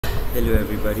Hello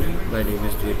everybody, my name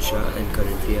is Dwij and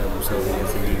currently I am serving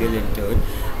as a legal intern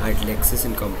at LEXIS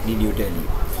and Company, New Delhi.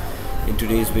 In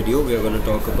today's video, we are going to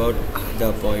talk about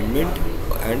the appointment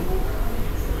and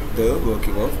the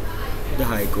working of the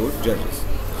High Court judges.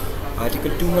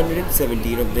 Article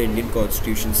 217 of the Indian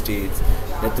Constitution states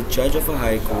that the judge of a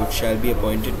High Court shall be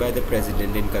appointed by the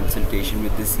President in consultation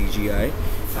with the CGI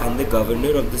and the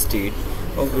Governor of the state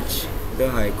of which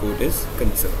the High Court is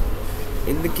concerned.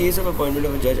 In the case of appointment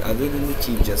of a judge other than the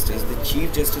Chief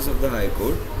Justice of the High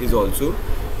Court is also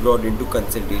brought into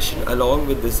consultation along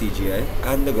with the CGI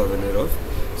and the Governor of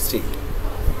State.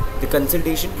 The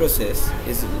consultation process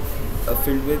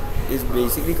is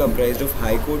basically comprised of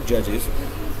High Court judges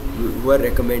who are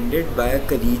recommended by a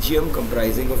collegium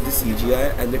comprising of the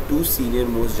CGI and the two senior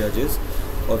most judges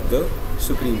of the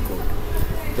Supreme Court.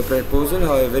 The proposal,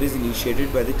 however, is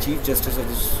initiated by the Chief Justice of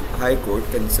the High Court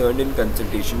concerned in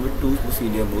consultation with two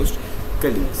senior-most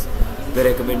colleagues. The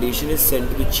recommendation is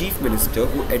sent to the Chief Minister,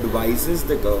 who advises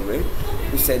the government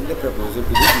to send the proposal to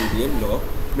the Union Law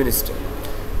Minister.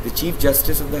 The Chief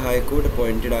Justice of the High Court,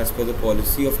 appointed as per the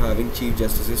policy of having Chief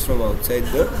Justices from outside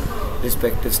the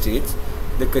respective states,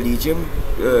 the collegium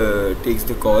takes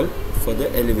the call for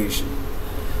the elevation.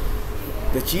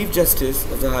 The Chief Justice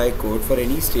of the High Court for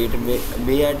any state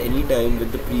may at any time,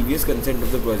 with the previous consent of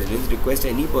the President, request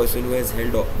any person who has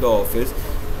held the office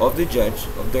of the judge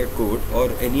of the court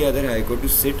or any other High Court to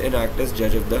sit and act as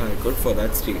judge of the High Court for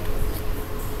that state.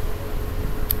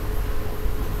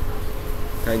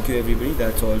 Thank you everybody,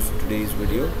 that's all for today's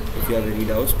video. If you have any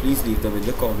doubts, please leave them in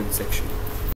the comment section.